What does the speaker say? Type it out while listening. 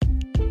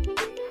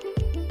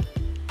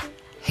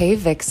Hey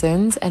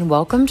Vixens, and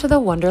welcome to the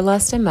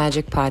Wanderlust and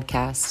Magic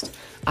podcast.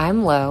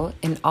 I'm Lo,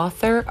 an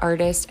author,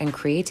 artist, and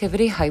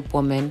creativity hype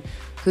woman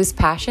whose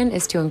passion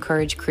is to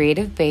encourage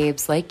creative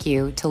babes like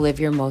you to live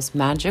your most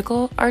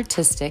magical,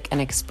 artistic,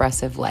 and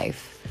expressive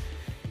life.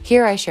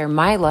 Here I share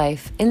my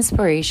life,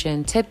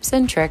 inspiration, tips,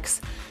 and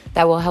tricks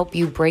that will help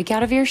you break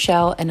out of your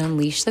shell and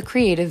unleash the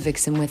creative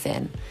vixen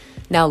within.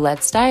 Now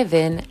let's dive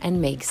in and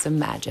make some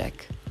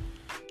magic.